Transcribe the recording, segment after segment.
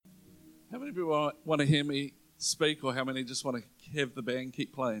How many people want to hear me speak, or how many just want to have the band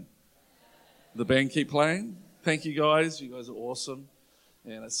keep playing? The band keep playing? Thank you guys. You guys are awesome.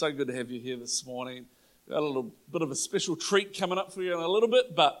 And it's so good to have you here this morning. We've got a little bit of a special treat coming up for you in a little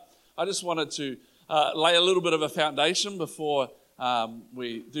bit, but I just wanted to lay a little bit of a foundation before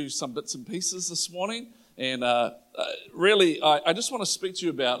we do some bits and pieces this morning. And really, I just want to speak to you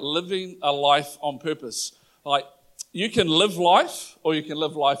about living a life on purpose. Like, you can live life, or you can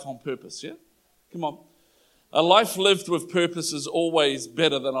live life on purpose, yeah? Come on. A life lived with purpose is always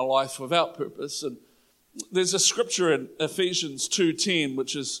better than a life without purpose. And there's a scripture in Ephesians 2:10,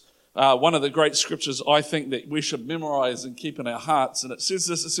 which is one of the great scriptures I think that we should memorize and keep in our hearts. And it says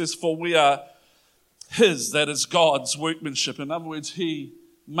this, it says, "For we are His," that is God's workmanship. In other words, He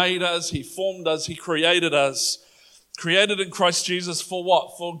made us, He formed us, He created us, created in Christ Jesus for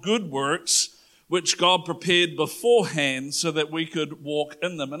what? For good works, which God prepared beforehand so that we could walk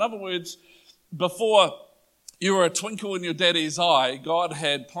in them. In other words, before you were a twinkle in your daddy's eye, God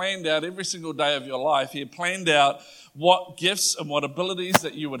had planned out every single day of your life. He had planned out what gifts and what abilities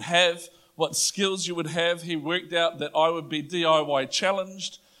that you would have, what skills you would have. He worked out that I would be DIY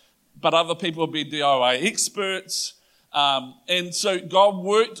challenged, but other people would be DIY experts. And so God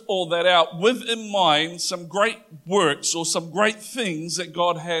worked all that out with in mind some great works or some great things that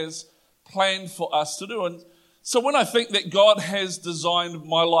God has planned for us to do. And so when I think that God has designed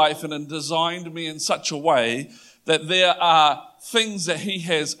my life and designed me in such a way that there are things that He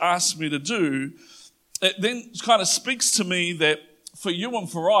has asked me to do, it then kind of speaks to me that for you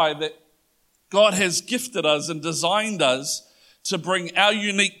and for I, that God has gifted us and designed us to bring our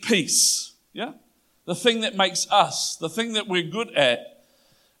unique piece, yeah? The thing that makes us, the thing that we're good at,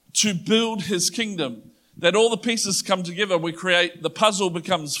 to build His kingdom. That all the pieces come together, we create, the puzzle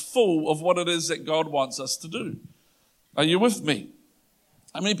becomes full of what it is that God wants us to do. Are you with me?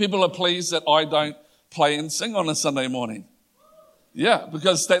 How many people are pleased that I don't play and sing on a Sunday morning? Yeah,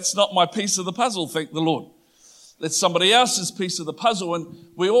 because that's not my piece of the puzzle, thank the Lord. That's somebody else's piece of the puzzle, and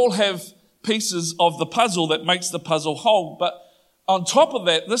we all have pieces of the puzzle that makes the puzzle whole. But on top of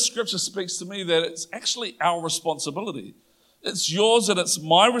that, this scripture speaks to me that it's actually our responsibility. It's yours and it's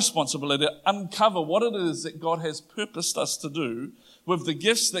my responsibility to uncover what it is that God has purposed us to do with the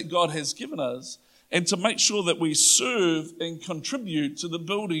gifts that God has given us, and to make sure that we serve and contribute to the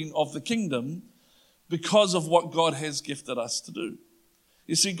building of the kingdom because of what God has gifted us to do.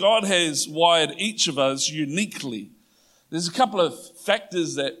 You see, God has wired each of us uniquely. There's a couple of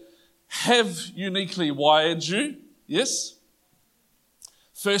factors that have uniquely wired you, yes?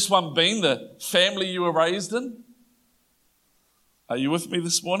 First one being the family you were raised in. Are you with me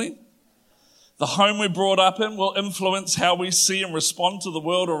this morning? The home we're brought up in will influence how we see and respond to the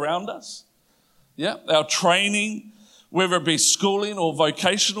world around us. Yeah, our training, whether it be schooling or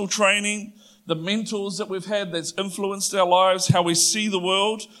vocational training, the mentors that we've had that's influenced our lives, how we see the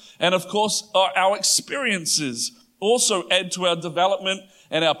world, and of course our experiences also add to our development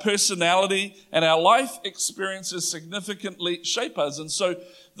and our personality, and our life experiences significantly shape us. And so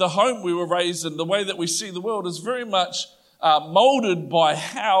the home we were raised in, the way that we see the world is very much molded by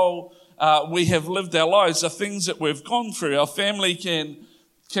how we have lived our lives, the things that we've gone through. Our family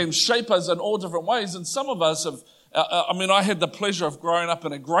can shape us in all different ways, and some of us have, I had the pleasure of growing up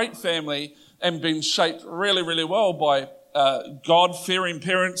in a great family and being shaped really, really well by God-fearing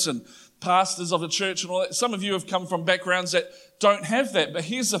parents and pastors of the church and all that. Some of you have come from backgrounds that don't have that, but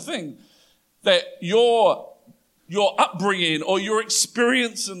here's the thing, that your upbringing or your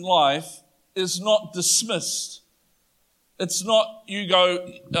experience in life is not dismissed. It's not, you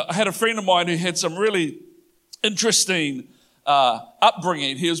go, I had a friend of mine who had some really interesting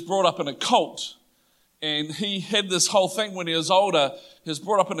upbringing. He was brought up in a cult, and he had this whole thing when he was older. He was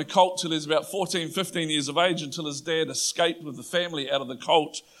brought up in a cult till he was about 14, 15 years of age, until his dad escaped with the family out of the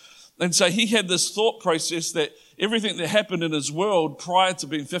cult. And so he had this thought process that everything that happened in his world prior to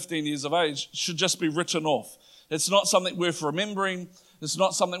being 15 years of age should just be written off. It's not something worth remembering. It's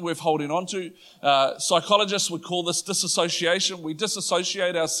not something worth holding on to. Psychologists would call this disassociation. We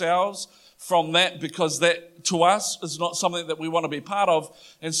disassociate ourselves from that because that, to us, is not something that we want to be part of,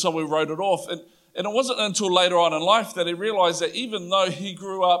 and so we wrote it off. And it wasn't until later on in life that he realized that even though he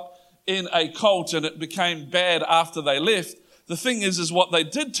grew up in a cult and it became bad after they left, the thing is what they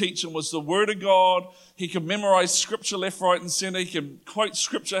did teach him was the Word of God. He could memorize scripture left, right, and center. He could quote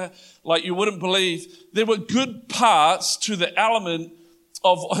scripture like you wouldn't believe. There were good parts to the element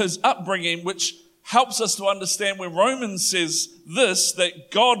of his upbringing, which helps us to understand when Romans says this,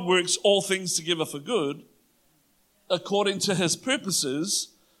 that God works all things together for good according to His purposes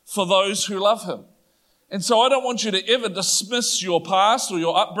for those who love Him. And so I don't want you to ever dismiss your past or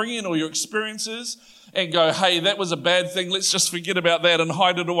your upbringing or your experiences and go, hey, that was a bad thing. Let's just forget about that and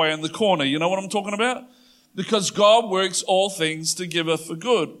hide it away in the corner. You know what I'm talking about? Because God works all things together for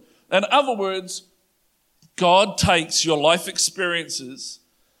good. In other words, God takes your life experiences.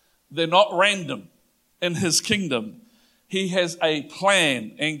 They're not random in His kingdom. He has a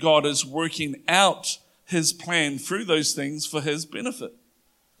plan, and God is working out His plan through those things for His benefit.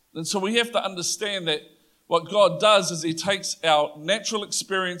 And so we have to understand that what God does is He takes our natural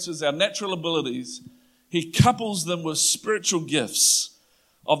experiences, our natural abilities, He couples them with spiritual gifts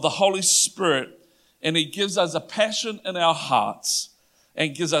of the Holy Spirit, and He gives us a passion in our hearts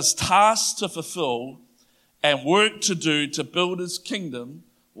and gives us tasks to fulfill and work to do to build His kingdom.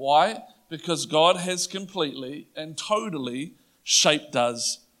 Why? Because God has completely and totally shaped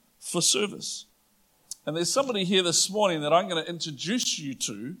us for service. And there's somebody here this morning that I'm going to introduce you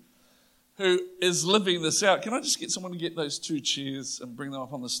to who is living this out. Can I just get someone to get those 2 chairs and bring them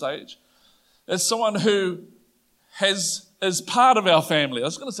up on the stage? There's someone who is part of our family. I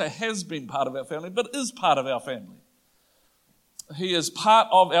was going to say has been part of our family, but is part of our family. He is part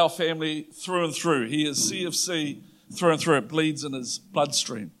of our family through and through. He is CFC through and through. It bleeds in his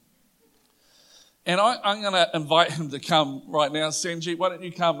bloodstream. And I'm going to invite him to come right now. Sanjeet, why don't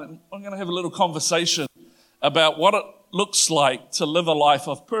you come? And I'm going to have a little conversation about what it looks like to live a life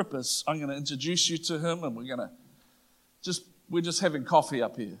of purpose. I'm going to introduce you to him, and we're just having coffee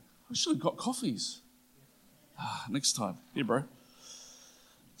up here. We should have got coffees. Next time. Here, bro.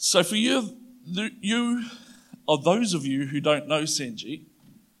 So for you or those of you who don't know Sanjeet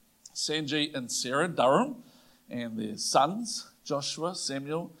and Sarah Durham and their sons, Joshua,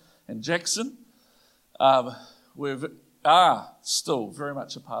 Samuel, and Jackson, are still very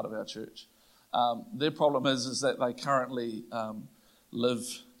much a part of our church. Their problem is that they currently live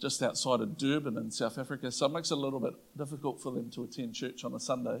just outside of Durban in South Africa, so it makes it a little bit difficult for them to attend church on a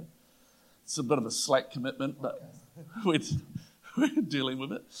Sunday. It's a bit of a slack commitment, but we're dealing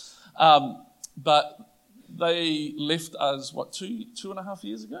with it. But they left us, 2.5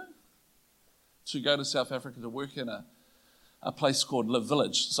 years ago? To go to South Africa to work in a place called Live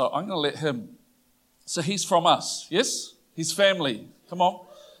Village. So I'm going to let him. So he's from us, yes? He's family. Come on.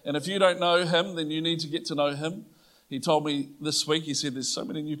 And if you don't know him, then you need to get to know him. He told me this week, he said, there's so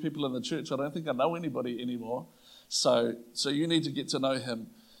many new people in the church, I don't think I know anybody anymore. So you need to get to know him.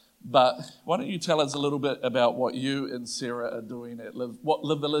 But why don't you tell us a little bit about what you and Sarah are doing at what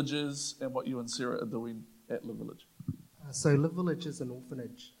Live Village is and what you and Sarah are doing at Live Village. So Live Village is an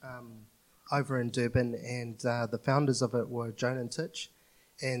orphanage over in Durban, and the founders of it were Joan and Titch,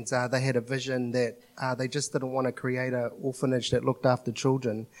 and they had a vision that they just didn't want to create an orphanage that looked after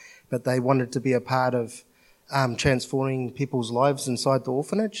children, but they wanted to be a part of transforming people's lives inside the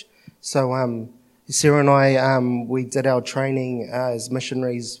orphanage. So Sarah and I, we did our training as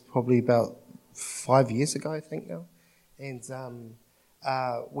missionaries probably about 5 years ago, I think now. And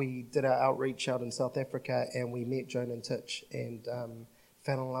we did our outreach out in South Africa, and we met Joan and Titch and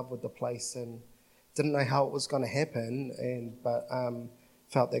fell in love with the place and didn't know how it was going to happen, but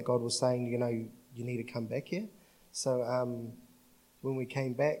felt that God was saying, you need to come back here. So when we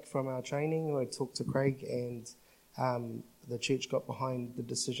came back from our training, I talked to Craig, and the church got behind the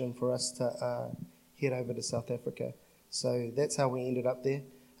decision for us to head over to South Africa. So that's how we ended up there.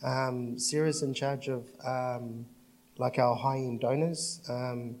 Sarah's in charge of our high-end donors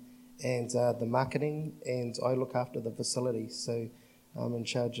and the marketing, and I look after the facility. So I'm in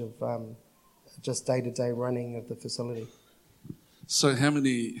charge of just day-to-day running of the facility. So how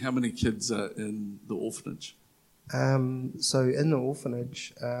many kids are in the orphanage? So in the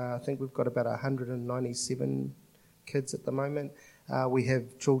orphanage, I think we've got about 197 kids at the moment. We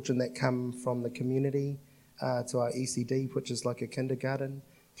have children that come from the community to our ECD, which is like a kindergarten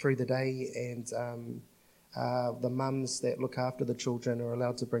through the day, and the mums that look after the children are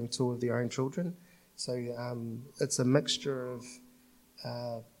allowed to bring 2 of their own children. So it's a mixture of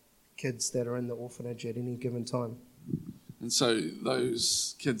kids that are in the orphanage at any given time. And so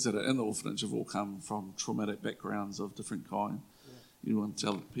those kids that are in the orphanage have all come from traumatic backgrounds of different kind. Yeah. You want to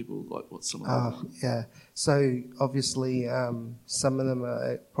tell people what some of them? Yeah. So obviously some of them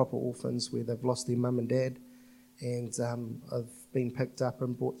are proper orphans where they've lost their mum and dad, and have been picked up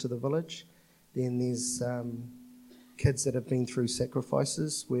and brought to the village. Then there's kids that have been through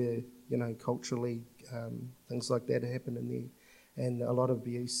sacrifices where, culturally things like that happen in there, and a lot of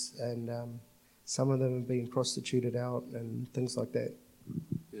abuse, and some of them have been prostituted out and things like that.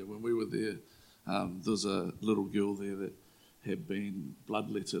 Yeah, when we were there, there was a little girl there that had been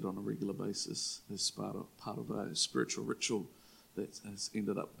bloodletted on a regular basis as part of a spiritual ritual that has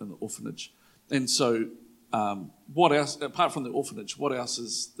ended up in the orphanage. And so, what else, apart from the orphanage, what else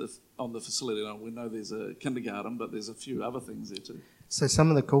is on the facility? Now, we know there's a kindergarten, but there's a few other things there too. So some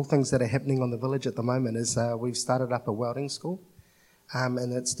of the cool things that are happening on the village at the moment is we've started up a welding school,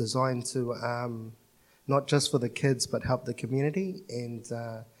 and it's designed to not just for the kids but help the community. And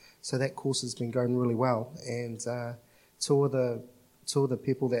so that course has been going really well. And two of the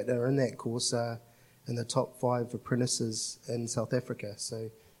people that are in that course are in the top 5 apprentices in South Africa. So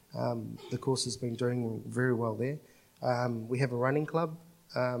the course has been doing very well there. We have a running club.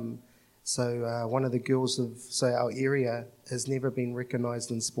 So one of the girls so our area has never been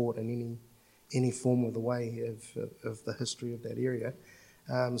recognised in sport in any form of the way of the history of that area.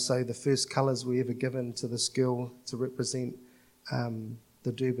 So the first colours we ever given to this girl to represent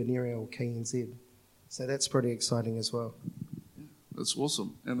the Durban area or KNZ. So that's pretty exciting as well. That's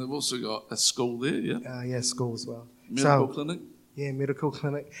awesome. And they've also got a school there, yeah? Yeah, school as well. Medical clinic? Yeah, medical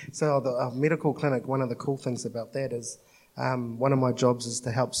clinic. So the medical clinic, one of the cool things about that is one of my jobs is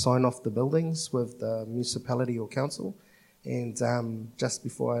to help sign off the buildings with the municipality or council. And just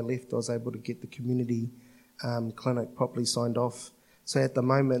before I left, I was able to get the community clinic properly signed off. So at the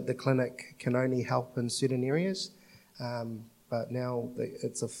moment, the clinic can only help in certain areas, but now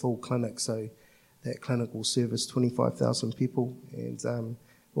it's a full clinic. So that clinic will service 25,000 people, and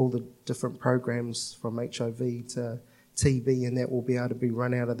all the different programs from HIV to TB, and that will be able to be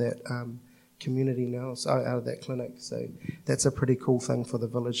run out of that community now, so out of that clinic. So that's a pretty cool thing for the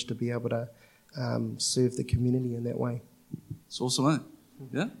village to be able to serve the community in that way. It's awesome, eh?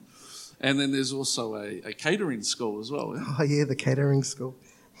 Yeah? And then there's also a catering school as well, yeah? Oh yeah, the catering school.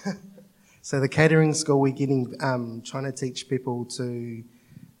 So the catering school, we're getting trying to teach people to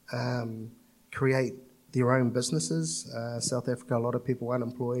create their own businesses. South Africa, a lot of people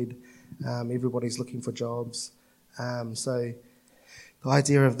unemployed. Everybody's looking for jobs. So the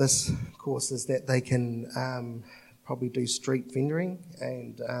idea of this course is that they can probably do street vendoring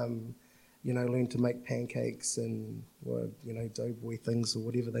and learn to make pancakes and doughboy things or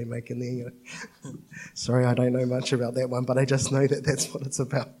whatever they make in there. Sorry, I don't know much about that one, but I just know that that's what it's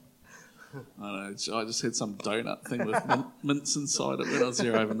about. I know. I just had some donut thing with mince inside it when I was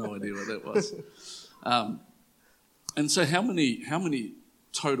there. I have no idea what that was. And so, how many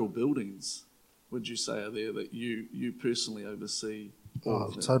total buildings would you say are there that you personally oversee?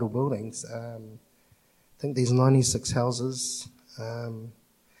 Total buildings. I think there's 96 houses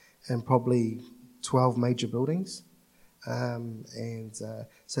and probably 12 major buildings.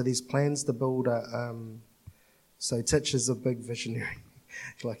 So there's plans to build so Titch is a big visionary.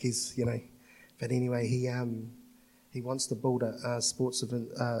 Like he's, but anyway, he wants to build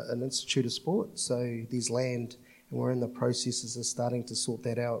an institute of sport. So there's land, and we're in the processes of starting to sort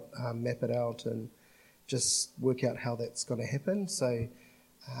that out, map it out, and just work out how that's going to happen. So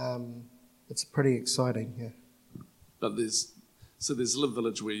it's pretty exciting. Yeah. But there's Live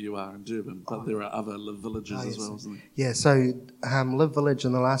Village where you are in Durban, but there are other Live Villages as well, isn't there? Yeah, so Live Village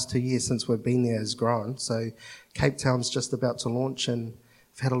in the last 2 years since we've been there has grown. So Cape Town's just about to launch, and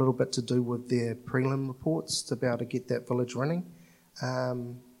we've had a little bit to do with their prelim reports to be able to get that village running.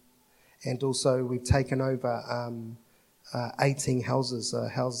 And also we've taken over 18 houses,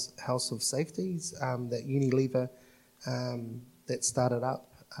 House of Safeties that Unilever that started up.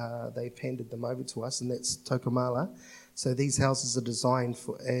 They've handed them over to us, and that's Tokomala. So these houses are designed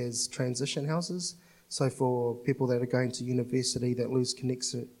as transition houses. So for people that are going to university that lose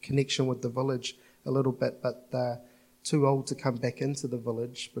connection with the village a little bit, but they're too old to come back into the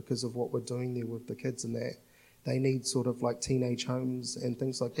village because of what we're doing there with the kids and that. They need sort of like teenage homes and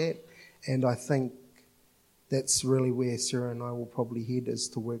things like that. And I think that's really where Sarah and I will probably head, is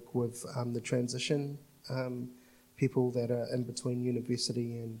to work with the transition people that are in between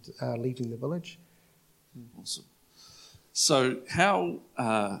university and leaving the village. Awesome. So how,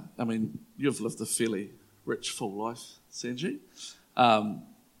 you've lived a fairly rich, full life, Sanjeet.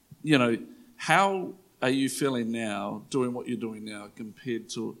 How are you feeling now, doing what you're doing now, compared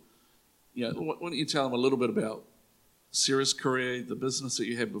to, why don't you tell them a little bit about Sarah's career, the business that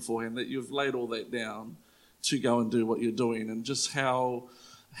you had beforehand, that you've laid all that down to go and do what you're doing, and just how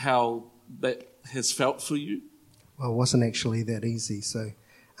that has felt for you? Well, it wasn't actually that easy. So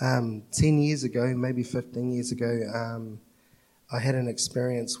 10 years ago, maybe 15 years ago, I had an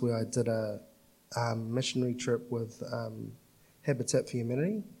experience where I did a missionary trip with Habitat for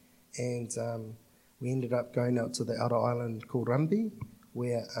Humanity, and we ended up going out to the outer island called Rambi,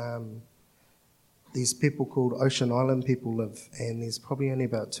 where these people called Ocean Island people live, and there's probably only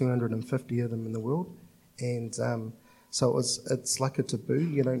about 250 of them in the world. And so it's like a taboo.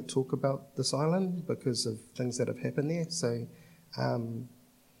 You don't talk about this island because of things that have happened there. So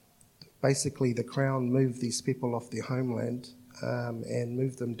basically the Crown moved these people off their homeland and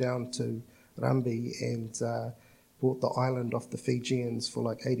moved them down to Rambi and bought the island off the Fijians for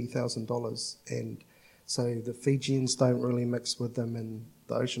like $80,000. And so the Fijians don't really mix with them, and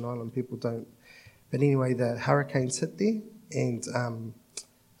the Ocean Island people don't. But anyway, the hurricanes hit there, and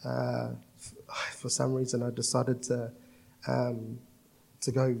for some reason I decided to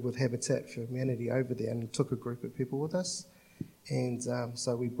go with Habitat for Humanity over there, and took a group of people with us. And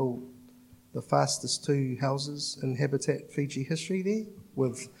so we built the fastest 2 houses in Habitat Fiji history there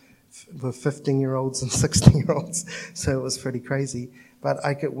with 15-year-olds and 16-year-olds. So it was pretty crazy. But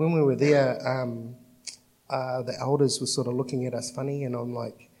when we were there, the elders were sort of looking at us funny, and I'm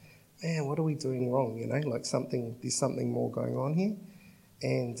like, man, what are we doing wrong? You know, like there's something more going on here.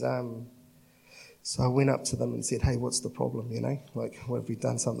 And so I went up to them and said, hey, what's the problem? You know, like, what have we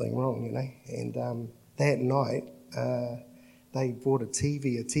done something wrong? You know, and that night, they bought a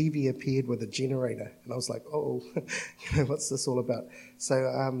TV. A TV appeared with a generator. And I was like, oh, what's this all about?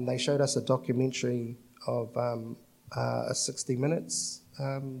 So they showed us a documentary of a 60 Minutes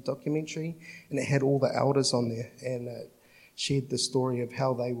documentary, and it had all the elders on there, and it shared the story of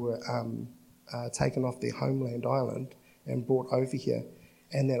how they were taken off their homeland island and brought over here,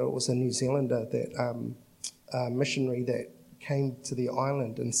 and that it was a New Zealander, that missionary that came to the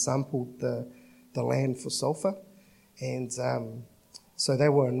island and sampled the land for sulphur. And so they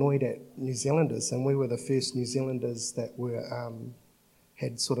were annoyed at New Zealanders, and we were the first New Zealanders that were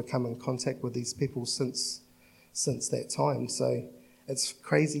had sort of come in contact with these people since that time. So it's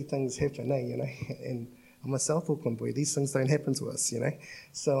crazy things happen, you know. And I'm a South Auckland boy; these things don't happen to us, you know.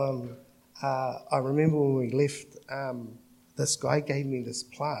 So I remember when we left, this guy gave me this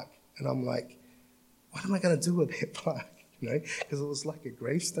plaque, and I'm like, what am I going to do with that plaque? You know, because it was like a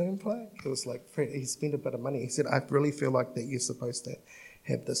gravestone plaque. It was like, he spent a bit of money. He said, I really feel like that you're supposed to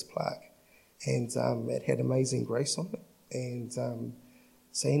have this plaque. And it had Amazing Grace on it. And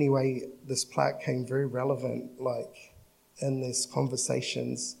so anyway, this plaque came very relevant, like, in these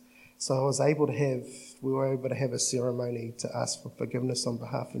conversations. So we were able to have a ceremony to ask for forgiveness on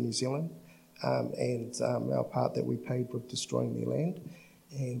behalf of New Zealand, and our part that we paid with destroying their land.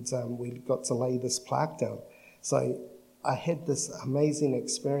 And we got to lay this plaque down. So I had this amazing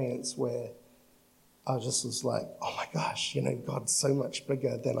experience where I just was like, oh my gosh, you know, God's so much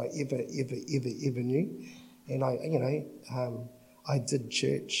bigger than I ever knew. And I did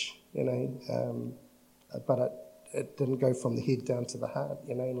church, you know, but it didn't go from the head down to the heart,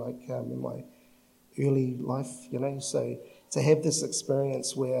 you know, like in my early life, you know. So to have this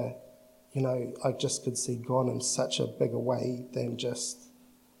experience where, you know, I just could see God in such a bigger way than just,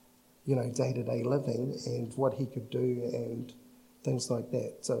 you know, day-to-day living, and what he could do and things like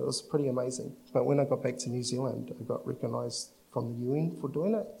that. So it was pretty amazing. But when I got back to New Zealand, I got recognised from the UN for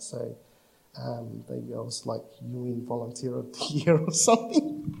doing it. So I was like UN Volunteer of the Year or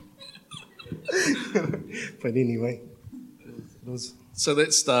something. But anyway, it was... So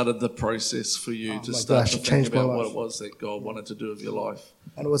that started the process for you to start to think about what it was that God wanted to do with your life.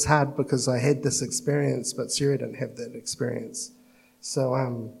 And it was hard because I had this experience, but Sarah didn't have that experience.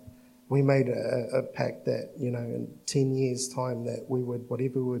 So we made a pact that, you know, in 10 years' time that we would,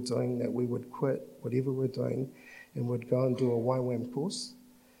 whatever we were doing, that we would quit whatever we were doing and would go and do a YWAM course.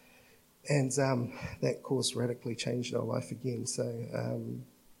 And that course radically changed our life again. So,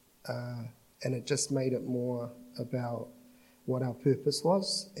 and it just made it more about what our purpose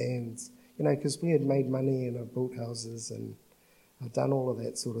was. And, you know, because we had made money and I've built houses and I've done all of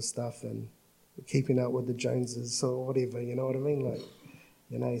that sort of stuff, and keeping up with the Joneses or whatever, you know what I mean? Like,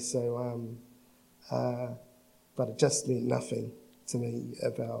 you know, so, but it just meant nothing to me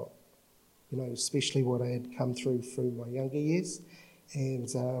about, you know, especially what I had come through my younger years. And,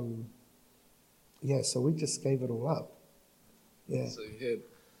 so we just gave it all up. Yeah. So you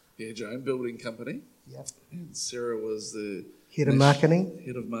had your own building company. Yep. And Sarah was the head of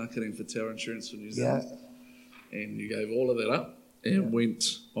marketing for Tower Insurance for New Zealand. Yeah. And you gave all of that up and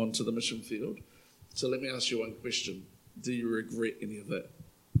went onto the mission field. So let me ask you one question. Do you regret any of that?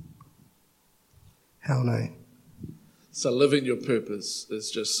 Hell no. So living your purpose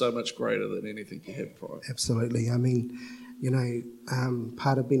is just so much greater than anything you had prior. Absolutely. I mean, you know,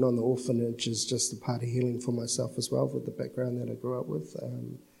 part of being on the orphanage is just a part of healing for myself as well, with the background that I grew up with.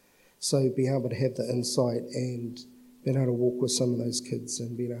 So being able to have the insight and being able to walk with some of those kids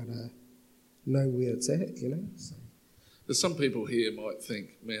and being able to know where it's at, you know. So. There's some people here might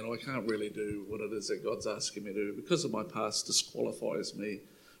think, man, I can't really do what it is that God's asking me to do because of my past disqualifies me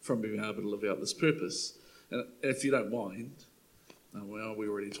from being able to live out this purpose. And if you don't mind, well, we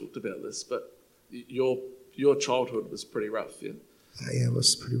already talked about this, but your childhood was pretty rough, yeah? Yeah, it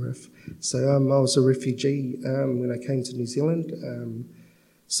was pretty rough. So I was a refugee when I came to New Zealand.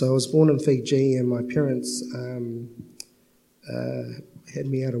 So I was born in Fiji, and my parents had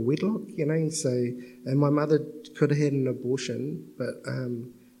me out of wedlock, So, and my mother could have had an abortion, but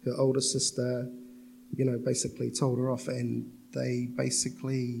her older sister, basically told her off, and they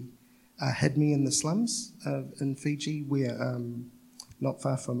basically hid me in the slums in Fiji, where not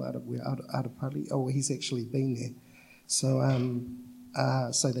far from Arapali. Oh, he's actually been there. So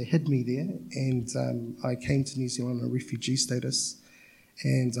they hid me there, and I came to New Zealand on a refugee status,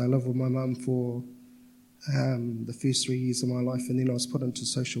 and I lived with my mum for the first 3 years of my life, and then I was put into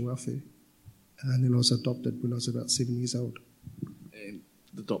social welfare, and then I was adopted when I was about 7 years old. And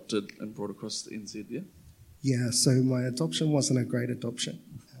adopted and brought across to NZ, yeah? Yeah, so my adoption wasn't a great adoption.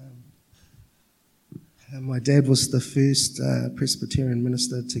 My dad was the first Presbyterian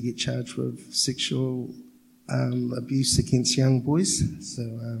minister to get charged with sexual abuse against young boys, so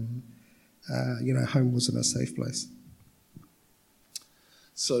home wasn't a safe place.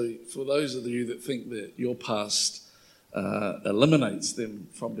 So for those of you that think that your past eliminates them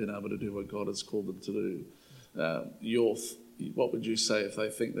from being able to do what God has called them to do, what would you say if they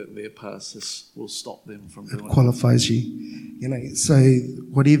think that their past will stop them from doing it? It qualifies you. So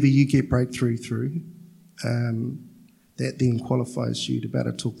whatever you get breakthrough through, that then qualifies you to be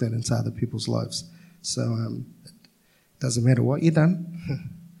able to talk that into other people's lives. So it doesn't matter what you've done.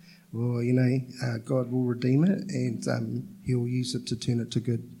 Well, God will redeem it, and He'll use it to turn it to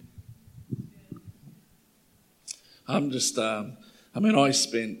good. I'm just, I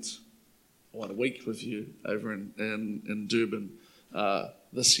spent a week with you over in Durban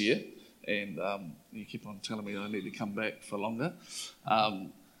this year, and you keep on telling me I need to come back for longer.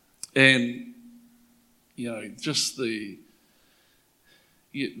 Just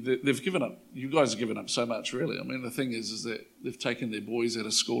they've given up. You guys have given up so much, really. I mean, the thing is that they've taken their boys out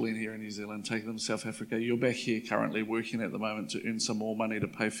of school in here in New Zealand, taken them to South Africa. You're back here currently working at the moment to earn some more money to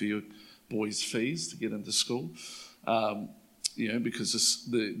pay for your boys' fees to get into school. Because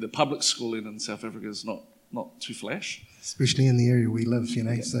the public schooling in South Africa is not too flash. Especially in the area we live,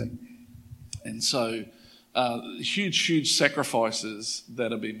 So huge sacrifices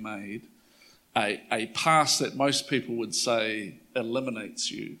that have been made. A past that most people would say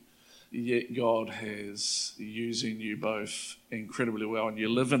eliminates you, yet God has using you both incredibly well, and you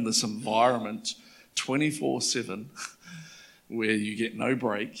live in this environment 24/7 where you get no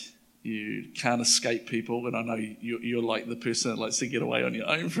break, you can't escape people, and I know you're like the person that likes to get away on your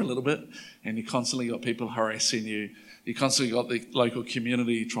own for a little bit, and you constantly got people harassing you, you constantly got the local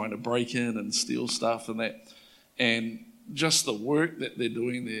community trying to break in and steal stuff and that, and just the work that they're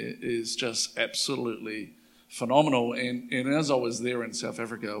doing there is just absolutely phenomenal. And as I was there in South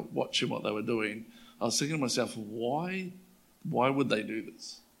Africa watching what they were doing, I was thinking to myself, why would they do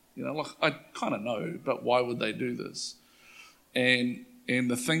this? I kind of know, but why would they do this? And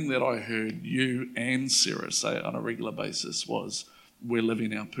the thing that I heard you and Sarah say on a regular basis was, we're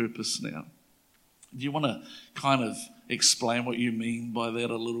living our purpose now. Do you want to kind of explain what you mean by that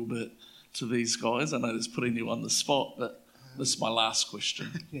a little bit to these guys? I know this is putting you on the spot, but this is my last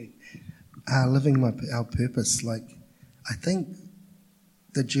question. Living our purpose, I think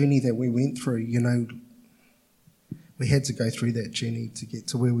the journey that we went through, we had to go through that journey to get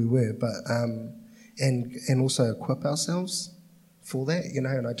to where we were, but and also equip ourselves for that, and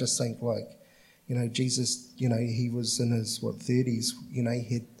I just think Jesus, he was in his 30s,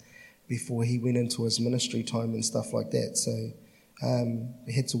 he had, before he went into his ministry time and stuff like that, so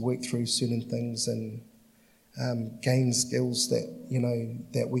we had to work through certain things and gain skills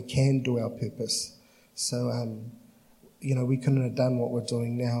that we can do our purpose. So, we couldn't have done what we're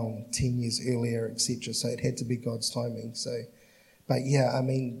doing now 10 years earlier, etc. So it had to be God's timing. So, but yeah,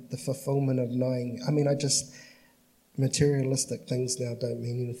 the fulfillment of knowing, materialistic things now don't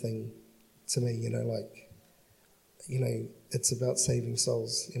mean anything to me, it's about saving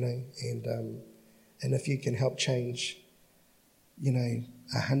souls, and if you can help change,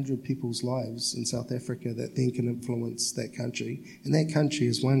 100 people's lives in South Africa that then can influence that country. And that country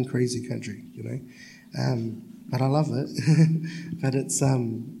is one crazy country, but I love it. But it's,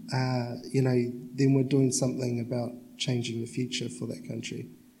 then we're doing something about changing the future for that country.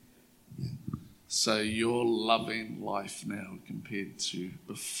 Yeah. So you're loving life now compared to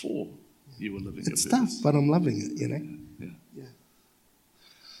before you were living it's your purpose. Tough, but I'm loving it, Yeah.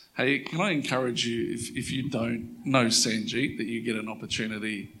 Hey, can I encourage you, if you don't know Sanjeet, that you get an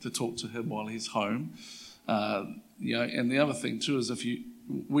opportunity to talk to him while he's home. And the other thing too is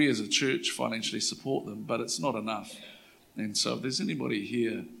we as a church financially support them, but it's not enough. And so if there's anybody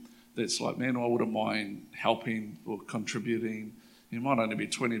here that's like, man, I wouldn't mind helping or contributing, It might only be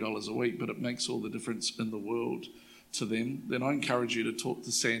 $20 a week, but it makes all the difference in the world to them. Then I encourage you to talk to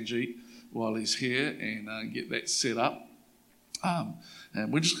Sanjeet while he's here and get that set up. And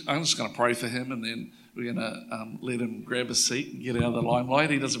I'm just going to pray for him, and then we're going to let him grab a seat and get out of the limelight.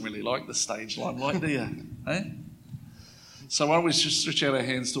 He doesn't really like the stage limelight, do you? Eh? So why don't we just stretch out our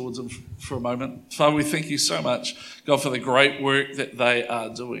hands towards him for a moment. Father, we thank you so much, God, for the great work that they are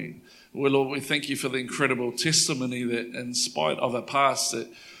doing. Well, Lord, we thank you for the incredible testimony that in spite of a past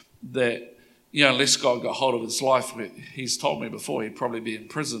that unless God got hold of his life, he's told me before he'd probably be in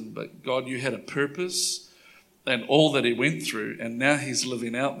prison. But God, you had a purpose and all that he went through, and now he's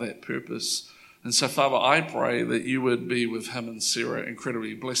living out that purpose. And so, Father, I pray that you would be with him and Sarah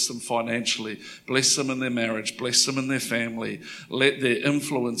incredibly. Bless them financially. Bless them in their marriage. Bless them in their family. Let their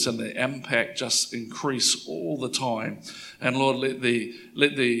influence and their impact just increase all the time. And Lord, let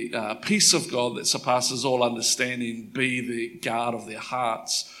the peace of God that surpasses all understanding be the guard of their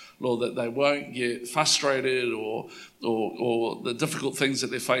hearts. Lord, that they won't get frustrated or the difficult things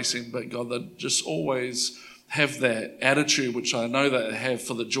that they're facing, but God, that just always have that attitude, which I know that they have,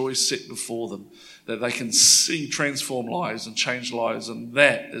 for the joy set before them, that they can see transform lives and change lives, and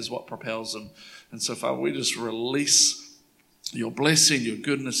that is what propels them. And so, Father, we just release your blessing, your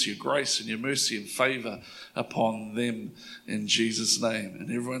goodness, your grace, and your mercy and favour upon them in Jesus' name. And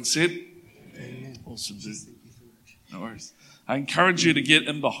everyone said, Amen. Awesome, dude. No worries. I encourage you to get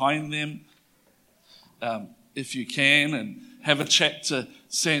in behind them if you can and have a chat to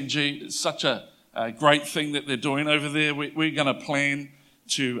Sanjeet. It's such a great thing that they're doing over there. We're going to plan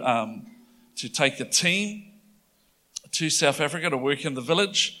to take a team to South Africa to work in the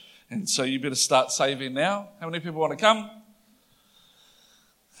village, and so you better start saving now. How many people want to come?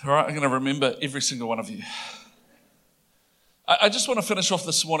 All right, I'm going to remember every single one of you. I just want to finish off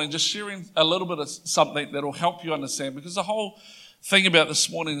this morning just sharing a little bit of something that will help you understand, because the whole thing about this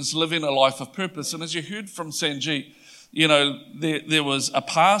morning is living a life of purpose. And as you heard from Sanjeet, there was a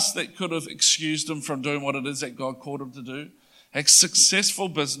past that could have excused him from doing what it is that God called him to do. A successful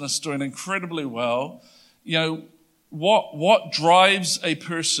business, doing incredibly well. What drives a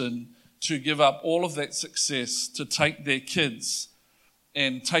person to give up all of that success to take their kids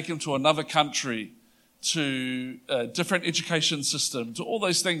and take them to another country, to a different education system, to all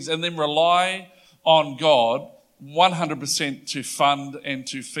those things, and then rely on God 100% to fund and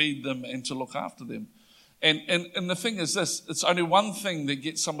to feed them and to look after them? And the thing is this, it's only one thing that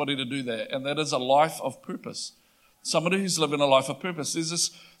gets somebody to do that, and that is a life of purpose. Somebody who's living a life of purpose. There's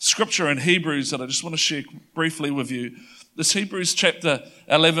this scripture in Hebrews that I just want to share briefly with you. This Hebrews chapter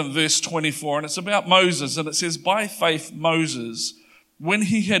 11, verse 24, and it's about Moses, and it says, by faith Moses, when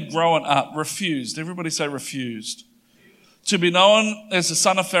he had grown up, refused, everybody say refused, to be known as the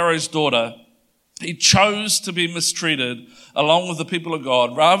son of Pharaoh's daughter. He chose to be mistreated along with the people of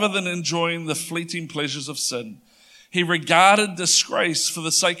God rather than enjoying the fleeting pleasures of sin. He regarded disgrace for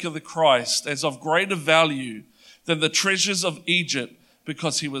the sake of the Christ as of greater value than the treasures of Egypt,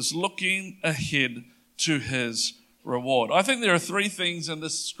 because he was looking ahead to his reward. I think there are three things in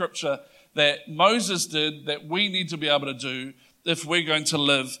this scripture that Moses did that we need to be able to do if we're going to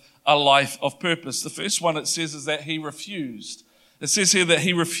live a life of purpose. The first one it says is that he refused. It says here that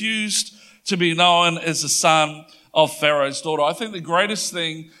he refused to be known as the son of Pharaoh's daughter. I think the greatest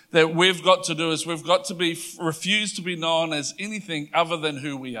thing that we've got to do is we've got to refuse to be known as anything other than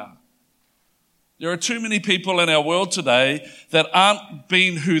who we are. There are too many people in our world today that aren't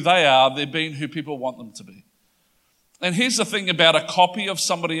being who they are, they're being who people want them to be. And here's the thing about a copy of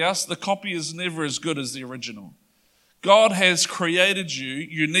somebody else, the copy is never as good as the original. God has created you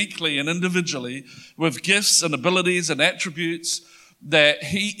uniquely and individually with gifts and abilities and attributes that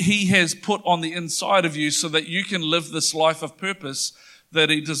he has put on the inside of you so that you can live this life of purpose that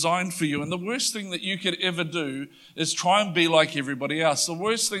he designed for you. And the worst thing that you could ever do is try and be like everybody else. The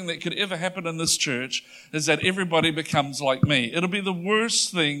worst thing that could ever happen in this church is that everybody becomes like me. It'll be the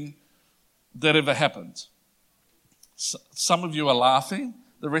worst thing that ever happened. Some of you are laughing.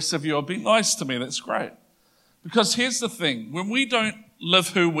 The rest of you are being nice to me. That's great. Because here's the thing. When we don't live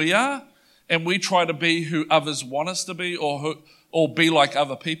who we are and we try to be who others want us to be or be like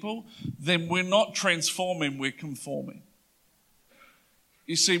other people, then we're not transforming, we're conforming.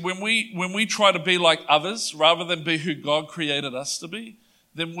 You see, when we try to be like others rather than be who God created us to be,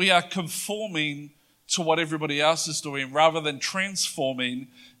 then we are conforming to what everybody else is doing rather than transforming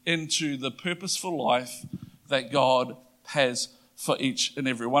into the purposeful life that God has for each and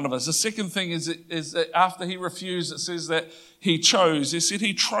every one of us. The second thing is that after he refused, it says that he chose. He said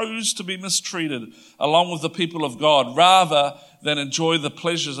he chose to be mistreated along with the people of God rather than enjoy the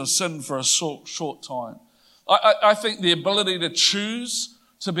pleasures of sin for a short time. I think the ability to choose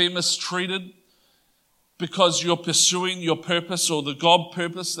to be mistreated because you're pursuing your purpose or the God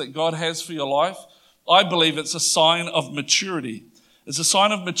purpose that God has for your life, I believe it's a sign of maturity. It's a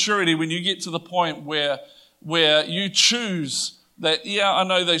sign of maturity when you get to the point where you choose that, yeah, I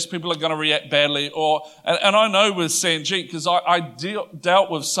know these people are going to react badly. And I know with Sanjeet, because I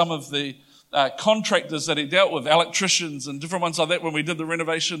dealt with some of the contractors that he dealt with, electricians and different ones like that when we did the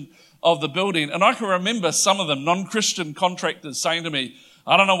renovation of the building. And I can remember some of them, non-Christian contractors, saying to me,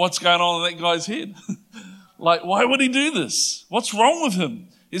 I don't know what's going on in that guy's head. Like, why would he do this? What's wrong with him?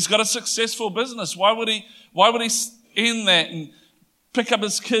 He's got a successful business. Why would he end that and pick up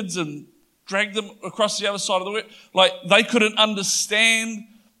his kids and drag them across the other side of the world? Like, they couldn't understand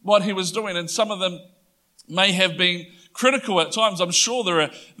what he was doing. And some of them may have been critical at times. I'm sure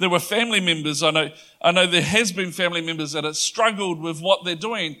there were family members. I know there has been family members that have struggled with what they're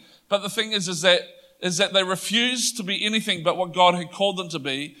doing. But the thing is that they refused to be anything but what God had called them to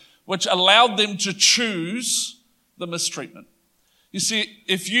be, which allowed them to choose the mistreatment. You see,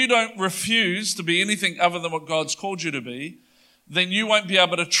 if you don't refuse to be anything other than what God's called you to be, then you won't be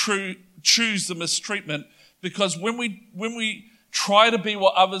able to choose the mistreatment, because when we try to be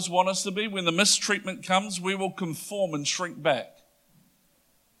what others want us to be, when the mistreatment comes, we will conform and shrink back.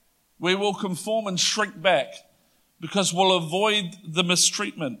 We will conform and shrink back because we'll avoid the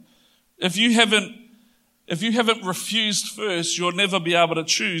mistreatment. If you haven't refused first, you'll never be able to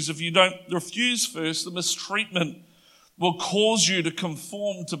choose. If you don't refuse first, the mistreatment will cause you to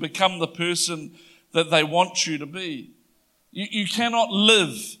conform to become the person that they want you to be. You cannot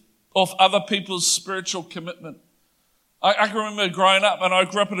live off other people's spiritual commitment. I can remember growing up, and I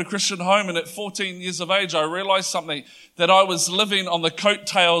grew up in a Christian home, and at 14 years of age, I realized something, that I was living on the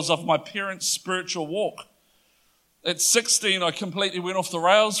coattails of my parents' spiritual walk. At 16, I completely went off the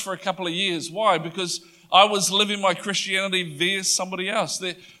rails for a couple of years. Why? Because I was living my Christianity via somebody else.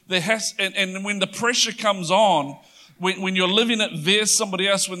 And when the pressure comes on, when you're living it via somebody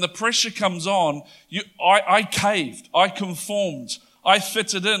else, when the pressure comes on, I caved, I conformed, I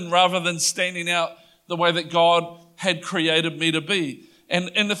fitted in rather than standing out the way that God had created me to be.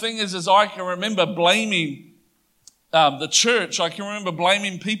 And the thing is I can remember blaming the church. I can remember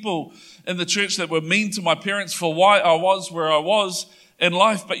blaming people in the church that were mean to my parents for why I was where I was in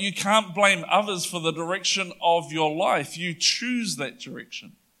life. But you can't blame others for the direction of your life. You choose that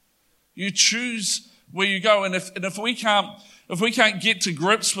direction. You choose where you go. And if we can't get to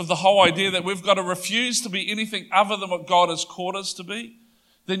grips with the whole idea that we've got to refuse to be anything other than what God has called us to be,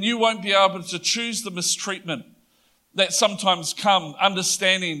 then you won't be able to choose the mistreatment that sometimes come,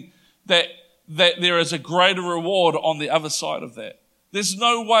 understanding that there is a greater reward on the other side of that. There's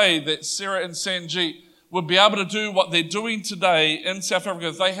no way that Sarah and Sanjeet would be able to do what they're doing today in South Africa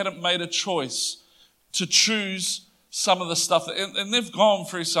if they hadn't made a choice to choose some of the stuff. And they've gone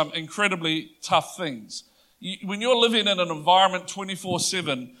through some incredibly tough things. When you're living in an environment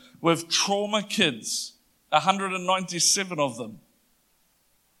 24/7 with trauma kids, 197 of them.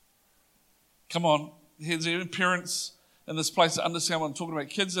 Come on, here's any parents in this place that understand what I'm talking about.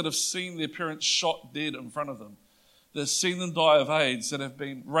 Kids that have seen their parents shot dead in front of them. They've seen them die of AIDS, that have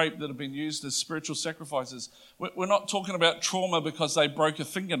been raped, that have been used as spiritual sacrifices. We're not talking about trauma because they broke a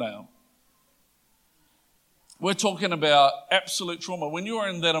fingernail. We're talking about absolute trauma. When you are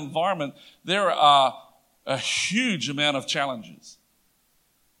in that environment, there are a huge amount of challenges.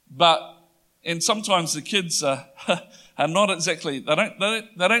 And sometimes the kids are not exactly, they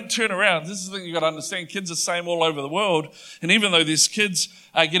don't turn around. This is the thing you've got to understand. Kids are the same all over the world. And even though these kids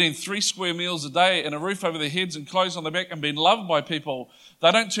are getting 3 square meals a day and a roof over their heads and clothes on their back and being loved by people,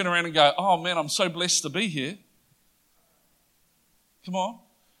 they don't turn around and go, oh man, I'm so blessed to be here. Come on.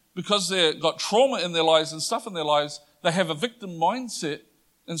 Because they've got trauma in their lives and stuff in their lives, they have a victim mindset.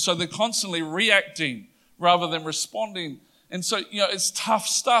 And so they're constantly reacting rather than responding. And so, it's tough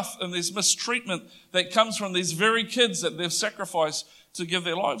stuff, and there's mistreatment that comes from these very kids that they've sacrificed to give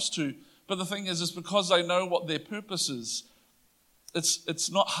their lives to. But the thing is because they know what their purpose is,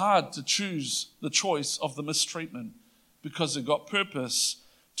 it's not hard to choose the choice of the mistreatment because they've got purpose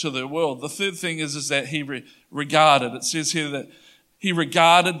to their world. The third thing is that he regarded, it says here that he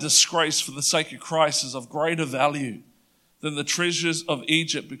regarded disgrace for the sake of Christ as of greater value than the treasures of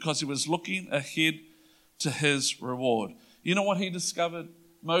Egypt, because he was looking ahead to his reward. You know what he discovered?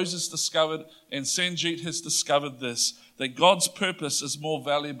 Moses discovered, and Sanjeet has discovered this, that God's purpose is more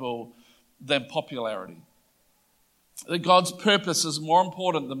valuable than popularity. That God's purpose is more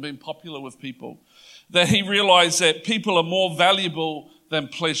important than being popular with people. That he realized that people are more valuable than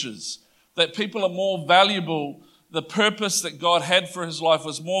pleasures. That people are more valuable the purpose that God had for his life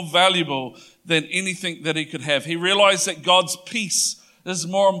was more valuable than anything that he could have. He realized that God's peace is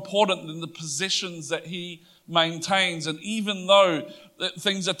more important than the possessions that he maintains. And even though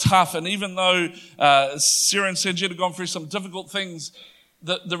things are tough, and even though Sarah and Sanjit have gone through some difficult things,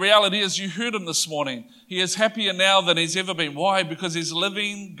 the reality is, you heard him this morning, he is happier now than he's ever been. Why? Because he's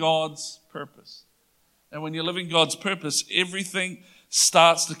living God's purpose. And when you're living God's purpose, everything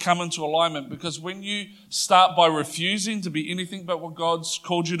starts to come into alignment, because when you start by refusing to be anything but what God's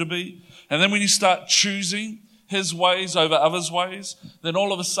called you to be, and then when you start choosing his ways over others' ways, then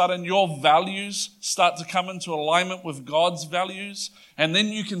all of a sudden your values start to come into alignment with God's values, and then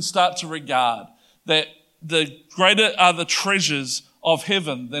you can start to regard that the greater are the treasures of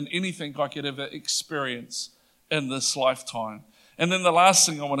heaven than anything I could ever experience in this lifetime. And then the last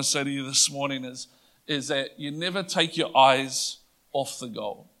thing I want to say to you this morning is that you never take your eyes off the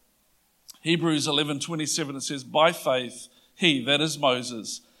goal. Hebrews 11:27, it says, by faith, he, that is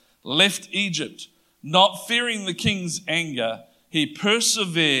Moses, left Egypt, not fearing the king's anger. He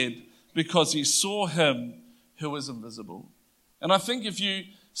persevered because he saw him who is invisible. And I think if you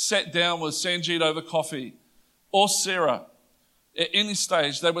sat down with Sanjit over coffee or Sarah at any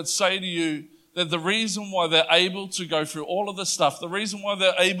stage, they would say to you that the reason why they're able to go through all of this stuff, the reason why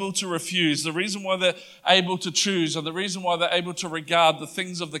they're able to refuse, the reason why they're able to choose, or the reason why they're able to regard the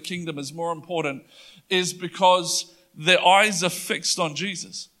things of the kingdom as more important, is because their eyes are fixed on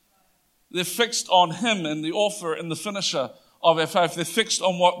Jesus. They're fixed on him, and the author and the finisher of our faith. They're fixed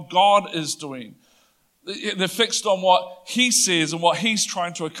on what God is doing. They're fixed on what he says and what he's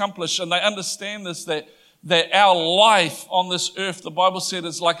trying to accomplish. And they understand this, that our life on this earth, the Bible said,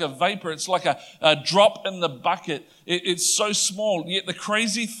 is like a vapor. It's like a drop in the bucket. It's so small. Yet the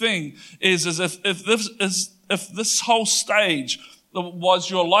crazy thing is if this whole stage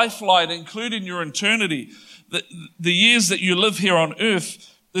was your lifeline, including your eternity, the years that you live here on earth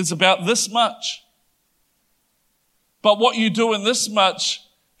is about this much. But what you do in this much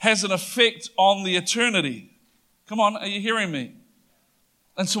has an effect on the eternity. Come on, are you hearing me?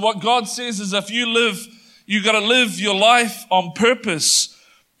 And so what God says is, if you got to live your life on purpose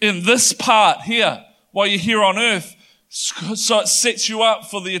in this part here while you're here on earth, so it sets you up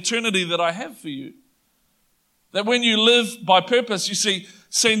for the eternity that I have for you. That when you live by purpose, you see,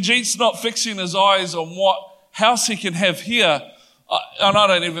 Sanjit's not fixing his eyes on what house he can have here. And I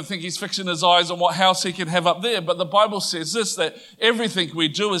don't even think he's fixing his eyes on what house he can have up there. But the Bible says this, that everything we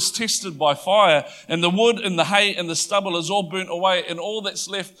do is tested by fire, and the wood and the hay and the stubble is all burnt away, and all that's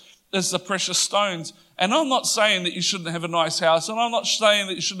left is the precious stones. And I'm not saying that you shouldn't have a nice house, and I'm not saying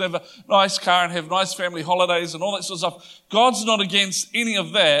that you shouldn't have a nice car and have nice family holidays and all that sort of stuff. God's not against any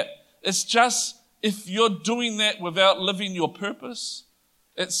of that. It's just, if you're doing that without living your purpose,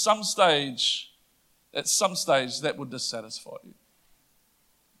 at some stage that would dissatisfy you.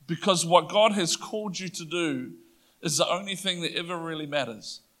 Because what God has called you to do is the only thing that ever really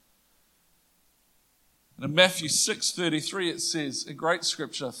matters. And in Matthew 6:33 it says, a great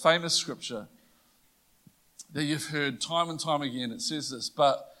scripture, famous scripture, that you've heard time and time again. It says this,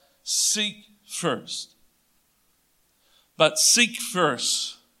 but seek first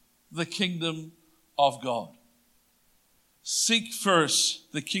the kingdom of God. Seek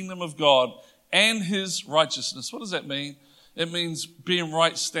first the kingdom of God and his righteousness. What does that mean? It means being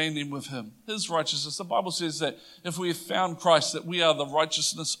right standing with him. His righteousness. The Bible says that if we have found Christ, that we are the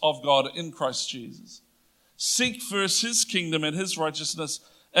righteousness of God in Christ Jesus. Seek first his kingdom and his righteousness,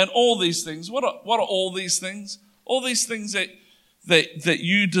 and all these things. What are all these things? All these things that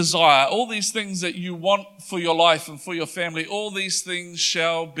you desire, all these things that you want for your life and for your family, all these things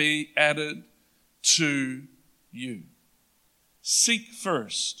shall be added to you. Seek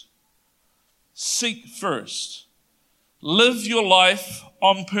first. Seek first. Live your life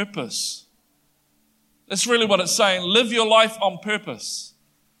on purpose. That's really what it's saying. Live your life on purpose.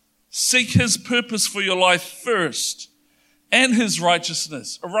 Seek his purpose for your life first, and his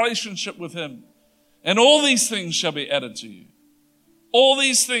righteousness, a relationship with him. And all these things shall be added to you. All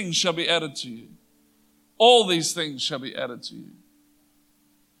these things shall be added to you. All these things shall be added to you.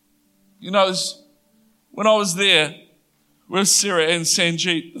 You know, when I was there with Sarah and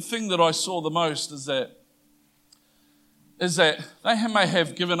Sanjit, the thing that I saw the most is that they may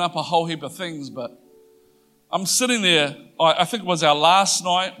have given up a whole heap of things, but I'm sitting there, I think it was our last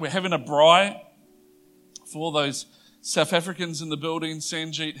night, we're having a braai. For all those South Africans in the building,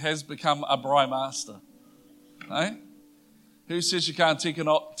 Sanjit has become a braai master. Eh? Who says you can't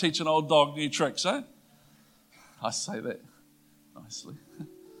teach an old dog new tricks, eh? I say that nicely.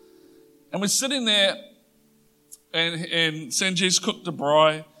 And we're sitting there, and Sanjit's cooked a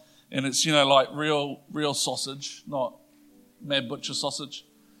braai, And it's, like real sausage, not Mad Butcher sausage.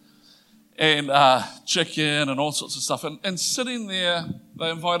 And chicken and all sorts of stuff. And sitting there, they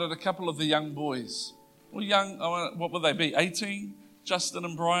invited a couple of the young boys. Well, young, what would they be, 18? Justin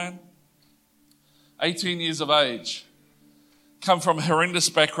and Brian? 18 years of age. Come from horrendous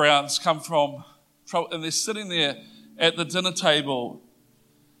backgrounds, and they're sitting there at the dinner table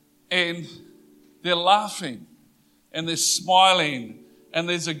and they're laughing and they're smiling and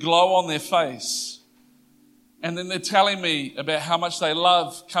there's a glow on their face. And then they're telling me about how much they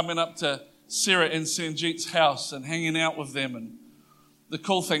love coming up to Sarah and Sanjeet's house and hanging out with them. And the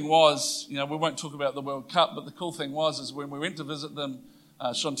cool thing was, we won't talk about the World Cup, but the cool thing is when we went to visit them,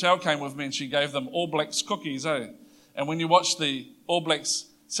 Chantel came with me and she gave them All Blacks cookies, And when you watch the All Blacks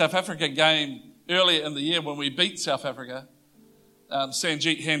South Africa game earlier in the year when we beat South Africa,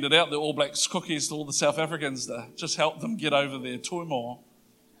 Sanjeet handed out the All Blacks cookies to all the South Africans to just help them get over their turmoil.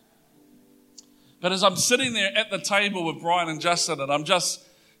 But as I'm sitting there at the table with Brian and Justin, and I'm just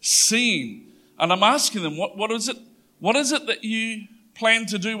seeing, and I'm asking them, what is it that you plan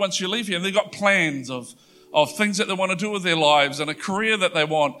to do once you leave here? And they've got plans of things that they want to do with their lives and a career that they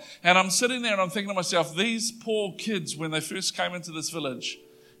want. And I'm sitting there and I'm thinking to myself, these poor kids, when they first came into this village,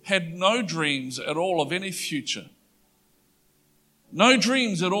 had no dreams at all of any future. No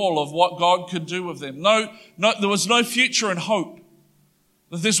dreams at all of what God could do with them. No, there was no future and hope.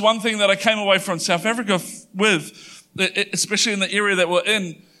 There's one thing that I came away from South Africa with, especially in the area that we're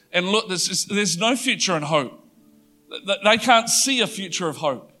in, and look, there's no future and hope. They can't see a future of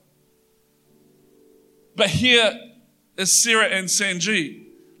hope. But here is Sarah and Sanjeet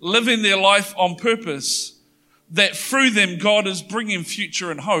living their life on purpose, that through them God is bringing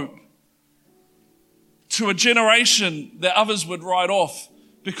future and hope to a generation that others would write off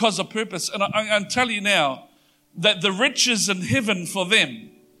because of purpose. And I'm going to tell you now that the riches in heaven for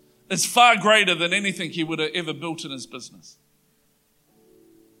them is far greater than anything he would have ever built in his business.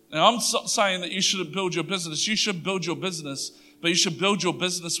 Now, I'm not saying that you shouldn't build your business. You should build your business, but you should build your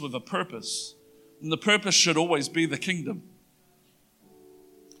business with a purpose. And the purpose should always be the kingdom.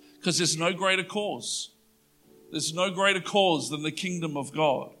 Because there's no greater cause. There's no greater cause than the kingdom of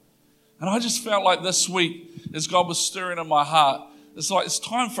God. And I just felt like this week, as God was stirring in my heart, it's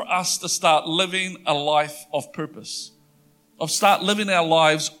time for us to start living a life of purpose. Start living our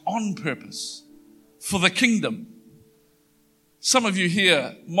lives on purpose for the kingdom. Some of you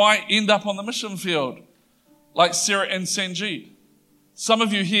here might end up on the mission field like Sarah and Sanjeet. Some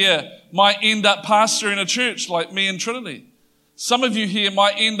of you here might end up pastoring a church like me and Trinity. Some of you here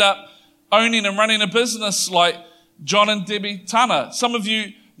might end up owning and running a business like John and Debbie Tana. Some of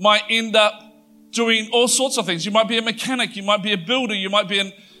you might end up doing all sorts of things. You might be a mechanic, you might be a builder, you might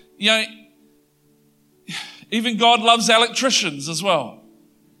be even God loves electricians as well.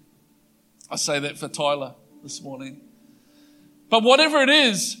 I say that for Tyler this morning. But whatever it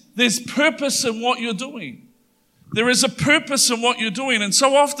is, there's purpose in what you're doing. There is a purpose in what you're doing. And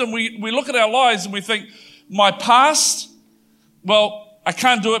so often we look at our lives and we think, my past, well, I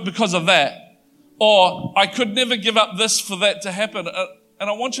can't do it because of that. Or I could never give up this for that to happen. And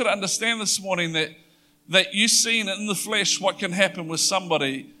I want you to understand this morning that you've seen in the flesh what can happen with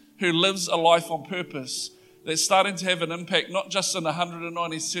somebody who lives a life on purpose. That's starting to have an impact, not just in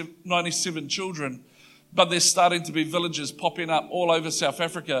 197 children, but there's starting to be villages popping up all over South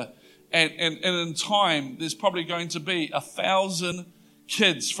Africa. And in time, there's probably going to be 1,000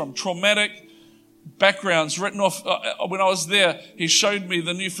 kids from traumatic backgrounds written off. When I was there, he showed me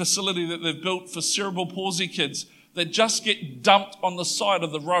the new facility that they've built for cerebral palsy kids that just get dumped on the side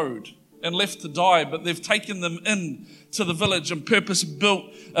of the road and left to die, but they've taken them in to the village and purpose built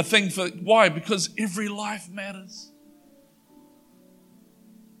a thing for, why? Because every life matters.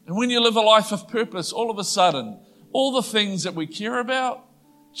 And when you live a life of purpose, all of a sudden, all the things that we care about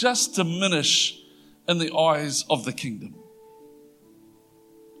just diminish in the eyes of the kingdom.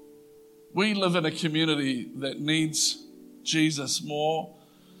 We live in a community that needs Jesus more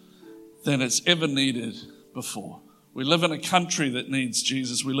than it's ever needed before. We live in a country that needs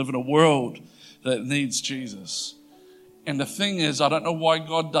Jesus. We live in a world that needs Jesus. And the thing is, I don't know why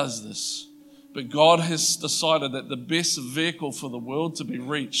God does this, but God has decided that the best vehicle for the world to be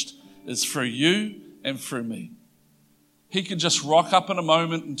reached is through you and through me. He could just rock up in a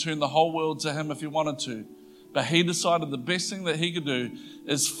moment and turn the whole world to him if he wanted to. But he decided the best thing that he could do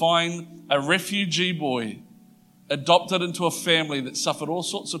is find a refugee boy, adopted into a family that suffered all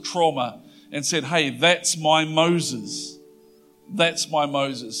sorts of trauma, and said, hey, that's my Moses. That's my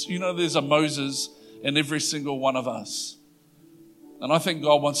Moses. You know, there's a Moses in every single one of us. And I think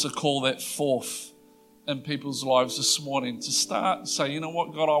God wants to call that forth in people's lives this morning to start say, you know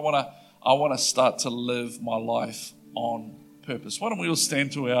what, God, I want to start to live my life on purpose. Why don't we all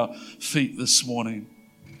stand to our feet this morning?